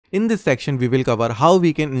In this section, we will cover how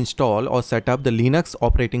we can install or set up the Linux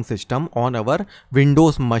operating system on our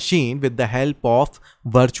Windows machine with the help of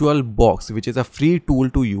VirtualBox, which is a free tool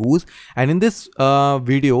to use. And in this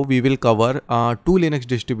video, we will cover two Linux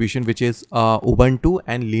distribution, which is Ubuntu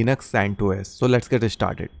and Linux CentOS. So let's get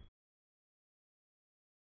started.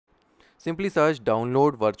 Simply search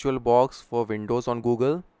download VirtualBox for Windows on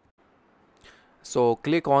Google. So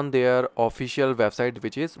click on their official website,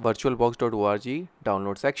 which is virtualbox.org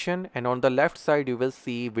download section, and on the left side you will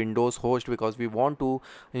see Windows host because we want to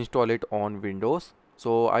install it on Windows.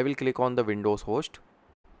 So I will click on the Windows host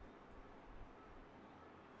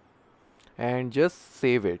and just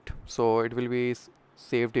save it. So it will be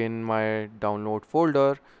saved in my download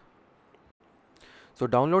folder. So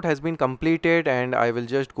download has been completed and I will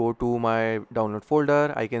just go to my download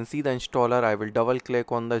folder. I can see the installer. I will double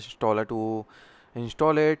click on the installer to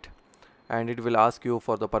install it, and it will ask you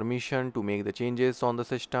for the permission to make the changes on the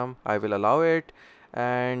system. I will allow it,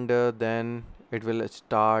 and then it will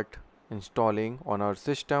start installing on our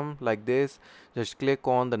system like this. Just click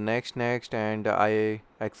on the next, and I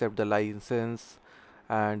accept the license,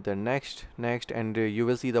 and the next, and you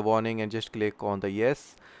will see the warning, and just click on the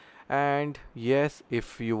yes. And yes,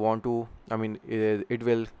 if you want to, it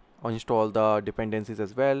will install the dependencies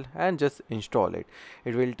as well, and just install it.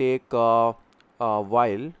 It will take a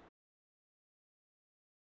while.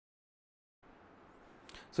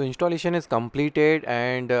 So installation is completed,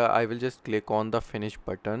 and I will just click on the finish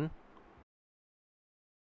button.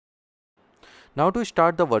 Now to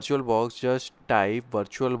start the VirtualBox, just type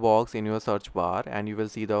VirtualBox in your search bar and you will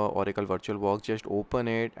see the Oracle VirtualBox. Just open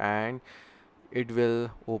it and it will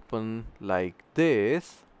open like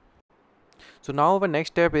this. So now our next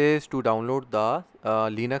step is to download the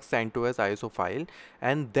Linux CentOS ISO file,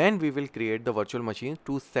 and then we will create the virtual machine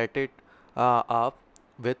to set it up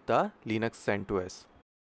with the Linux CentOS.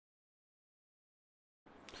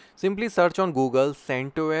 Simply search on Google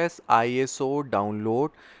CentOS ISO download,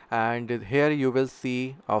 and here you will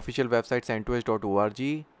see official website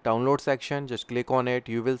centos.org download section. Just click on it.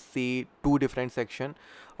 You will see two different section,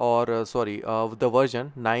 or the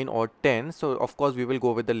version 9 or 10. So of course we will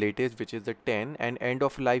go with the latest, which is the 10, and end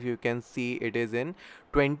of life you can see it is in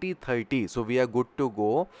 2030. So we are good to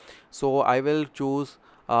go. So I will choose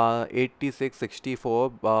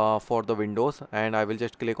 8664 for the Windows, and I will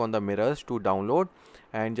just click on the mirrors to download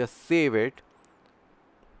and just save it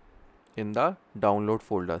in the download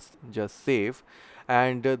folders. Just save,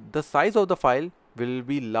 and the size of the file will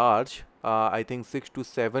be large. I think 6 to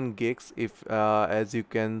 7 gigs, if as you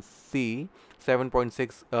can see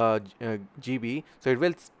 7.6 GB. So it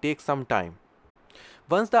will take some time.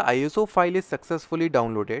 Once the ISO file is successfully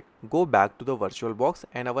downloaded, go back to the VirtualBox,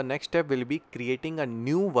 and our next step will be creating a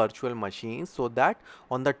new virtual machine, so that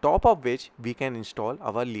on the top of which we can install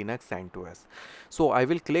our Linux CentOS. So I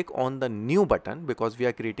will click on the new button because we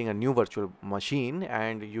are creating a new virtual machine,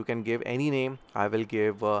 and you can give any name. I will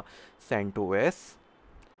give CentOS.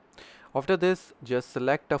 After this, just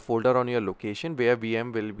select a folder on your location where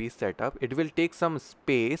VM will be set up. It will take some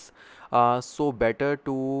space, so better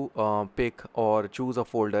to pick or choose a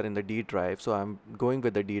folder in the D drive. So I'm going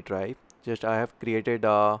with the D drive. Just I have created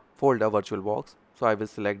a folder VirtualBox, so I will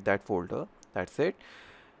select that folder. That's it.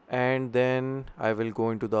 And then I will go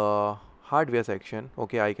into the hardware section.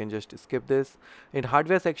 Okay, I can just skip this. In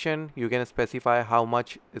hardware section, you can specify how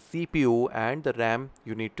much CPU and the RAM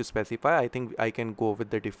you need to specify. I think I can go with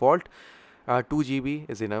the default. 2 GB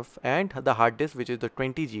is enough, and the hard disk, which is the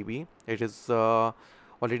 20 GB, it is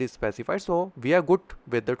already specified, so we are good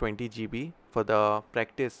with the 20 GB for the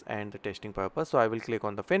practice and the testing purpose. So I will click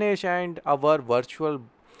on the finish, and our virtual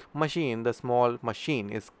machine, the small machine,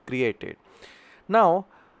 is created. Now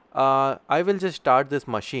I will just start this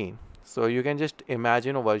machine. So you can just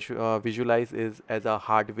imagine or visualize is as a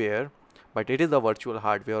hardware, but it is a virtual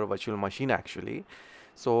hardware or virtual machine actually.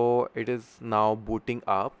 So it is now booting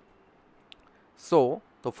up. So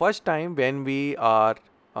the first time when we are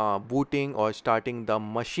booting or starting the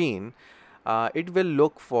machine, it will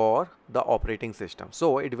look for the operating system.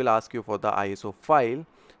 So it will ask you for the ISO file.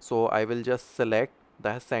 So I will just select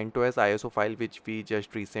the CentOS ISO file, which we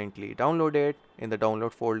just recently downloaded. In the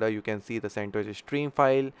download folder, you can see the CentOS stream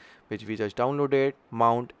file, which we just downloaded,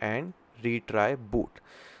 mount and retry boot.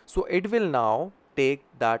 So it will now take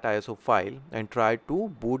that ISO file and try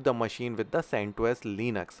to boot the machine with the CentOS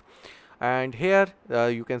Linux. And here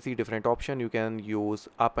you can see different option. You can use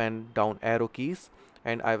up and down arrow keys,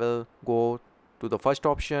 and I will go to the first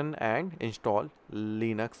option and install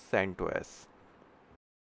Linux CentOS.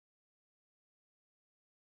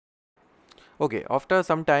 Okay, after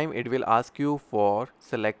some time it will ask you for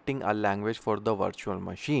selecting a language for the virtual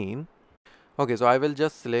machine. Okay, so I will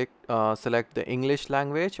just select the English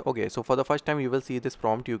language. Okay, so for the first time you will see this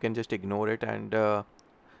prompt, you can just ignore it and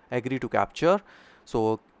agree to capture.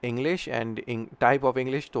 So English and in type of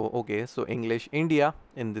English, so okay, so English India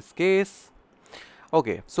in this case.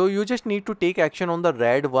 Okay, so you just need to take action on the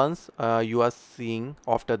red ones you are seeing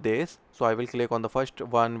after this. So I will click on the first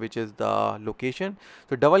one, which is the location.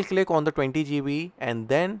 So double click on the 20 GB and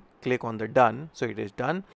then click on the done. So it is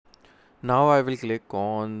done. Now I will click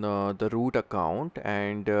on the root account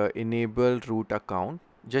and enable root account.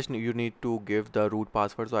 Just you need to give the root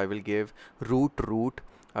password. So I will give root.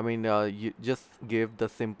 I mean, you just give the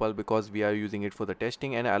simple because we are using it for the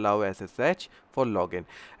testing, and allow SSH for login.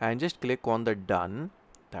 And just click on the done.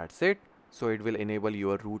 That's it. So it will enable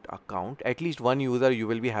your root account. At least one user you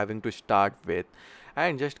will be having to start with,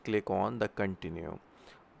 and just click on the continue.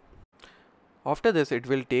 After this it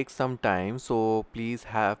will take some time, so please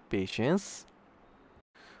have patience.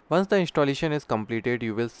 Once the installation is completed,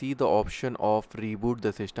 you will see the option of reboot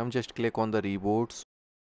the system. Just click on the reboots.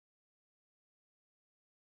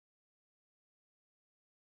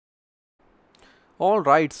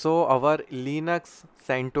 Alright, so our Linux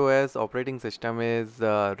CentOS operating system is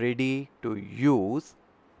ready to use.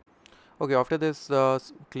 Okay, after this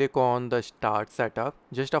click on the start setup.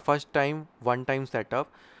 Just a one time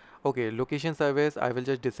setup. Okay, location service I will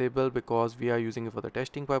just disable because we are using it for the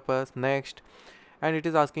testing purpose. Next, and it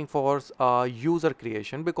is asking for user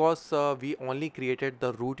creation because we only created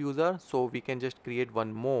the root user, so we can just create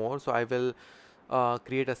one more. So I will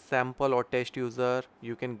create a sample or test user.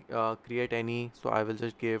 You can create any, so I will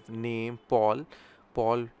just give name Paul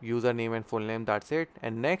username and full name, that's it.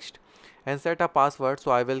 And next, and set a password.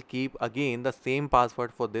 So I will keep again the same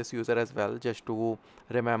password for this user as well, just to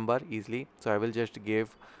remember easily. So I will just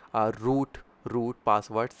give a root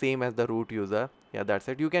password, same as the root user. Yeah, that's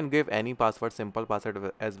it. You can give any password, simple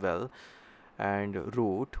password as well. And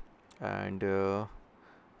root and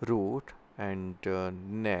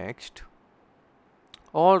next.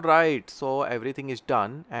 All right, so everything is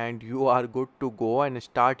done and you are good to go and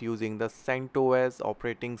start using the CentOS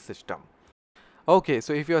operating system. Okay,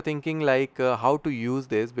 so if you're thinking like how to use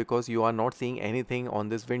this because you are not seeing anything on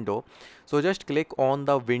this window, so just click on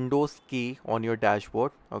the Windows key on your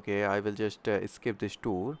dashboard. Okay, I will just skip this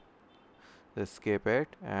tour. Escape it,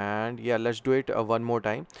 and yeah, let's do it one more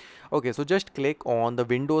time. Okay, so just click on the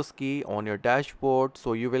Windows key on your dashboard,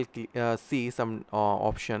 so you will see some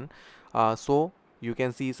option. So you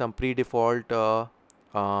can see some pre-default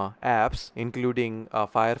apps including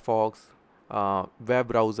Firefox, web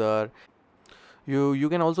browser. You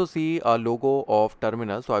can also see a logo of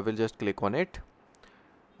terminal, so I will just click on it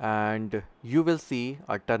and you will see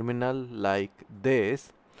a terminal like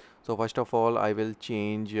this. So first of all I will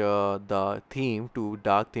change the theme to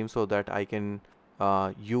dark theme so that I can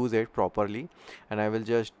use it properly, and I will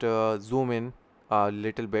just zoom in a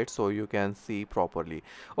little bit so you can see properly.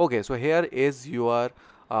 Okay, so here is your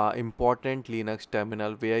important Linux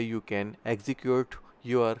terminal where you can execute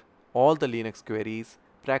your all the Linux queries,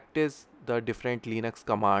 practice the different Linux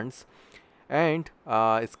commands and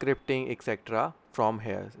scripting etc from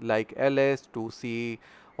here, like ls to see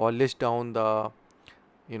or list down the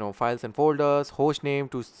files and folders, host name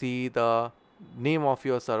to see the name of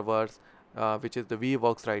your servers, which is the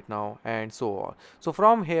vworks right now, and so on. So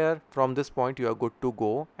from here, from this point, you are good to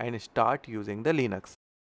go and start using the Linux.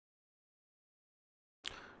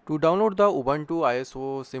 To download the Ubuntu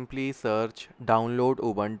ISO, simply search download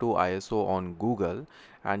Ubuntu ISO on Google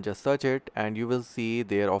and just search it, and you will see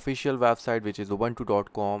their official website, which is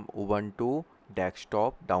ubuntu.com, Ubuntu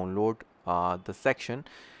desktop download the section.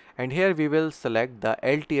 And here we will select the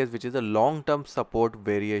LTS, which is a long-term support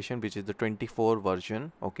variation, which is the 24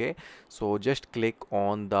 version. Okay, so just click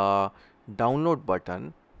on the download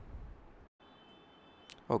button.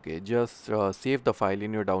 Okay, just save the file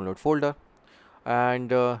in your download folder, and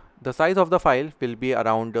the size of the file will be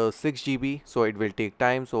around 6 GB, so it will take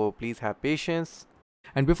time, so please have patience.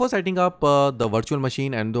 And before setting up the virtual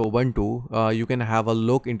machine and the Ubuntu, you can have a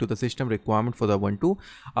look into the system requirement for the Ubuntu,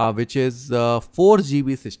 which is 4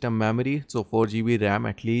 GB system memory, so 4 GB RAM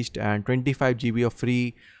at least, and 25 GB of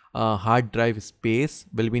free hard drive space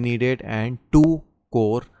will be needed, and 2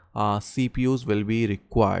 core CPUs will be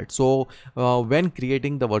required. So when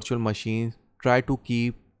creating the virtual machine, try to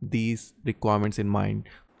keep these requirements in mind.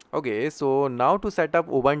 Okay, so now to set up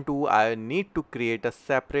Ubuntu, I need to create a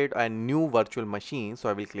separate and new virtual machine. So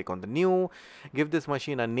I will click on the new, give this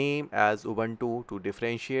machine a name as Ubuntu to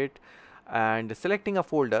differentiate. and selecting a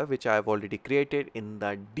folder which I have already created in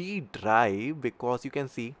the D drive, because you can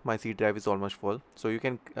see my C drive is almost full. So you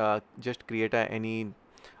can just create any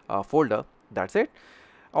folder. That's it.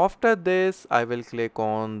 After this, I will click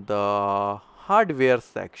on the hardware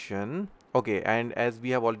section. Okay, and as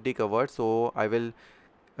we have already covered, so I will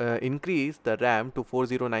increase the RAM to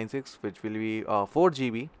 4096, which will be 4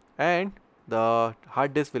 GB, and the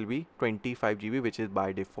hard disk will be 25 GB, which is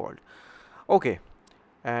by default. Okay,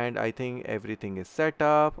 and I think everything is set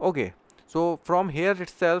up. Okay, so from here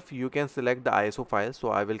itself you can select the ISO file. So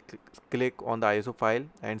I will click on the ISO file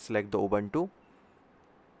and select the Ubuntu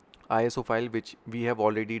ISO file which we have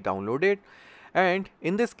already downloaded, and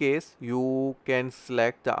in this case you can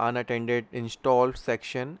select the unattended install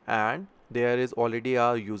section, and there is already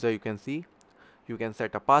a user. You can see you can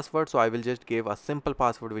set a password, so I will just give a simple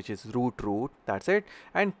password which is root. That's it,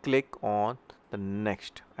 and click on the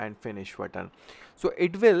next and finish button. So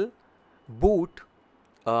it will boot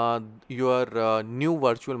your new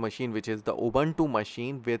virtual machine, which is the Ubuntu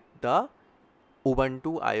machine with the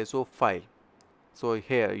Ubuntu ISO file. So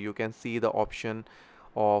here you can see the option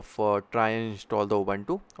of try and install the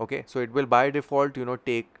Ubuntu. Okay, so it will by default, you know,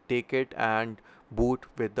 take it and boot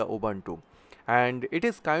with the Ubuntu, and it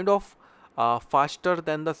is kind of faster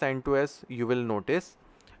than the CentOS, you will notice.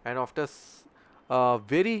 And after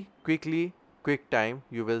very quick time,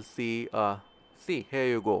 you will see see, here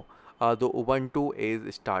you go, the Ubuntu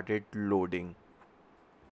is started loading.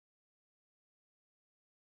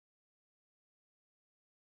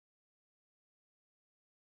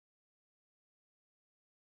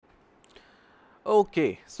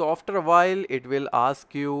 Okay, so after a while it will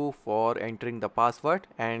ask you for entering the password,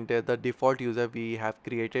 and the default user we have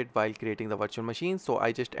created while creating the virtual machine. So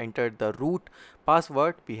I just entered the root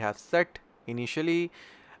password we have set initially,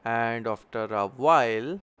 and after a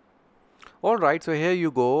while, all right, so here you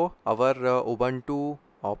go, our Ubuntu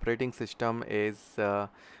operating system is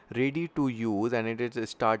ready to use, and it is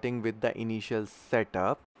starting with the initial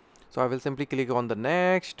setup. So I will simply click on the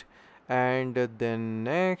next, and then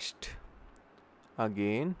next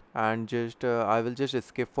again, and just I will just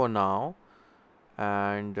skip for now,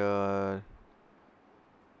 and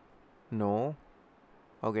no,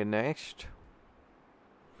 okay, next,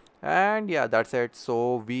 and yeah, that's it.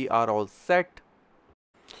 So we are all set.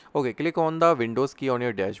 Okay, click on the Windows key on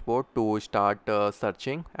your dashboard to start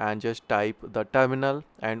searching, and just type the terminal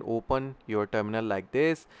and open your terminal like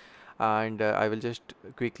this. And I will just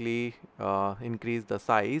quickly increase the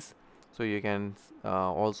size so you can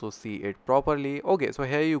also see it properly. Okay, so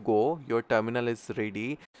here you go, your terminal is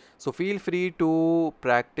ready. So feel free to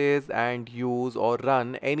practice and use or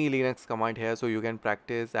run any Linux command here, so you can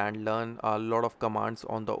practice and learn a lot of commands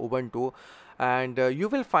on the Ubuntu. And you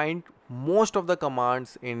will find most of the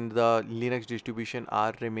commands in the Linux distribution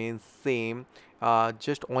are remain same,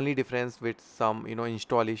 just only difference with some, you know,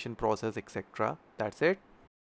 installation process, etc. That's it.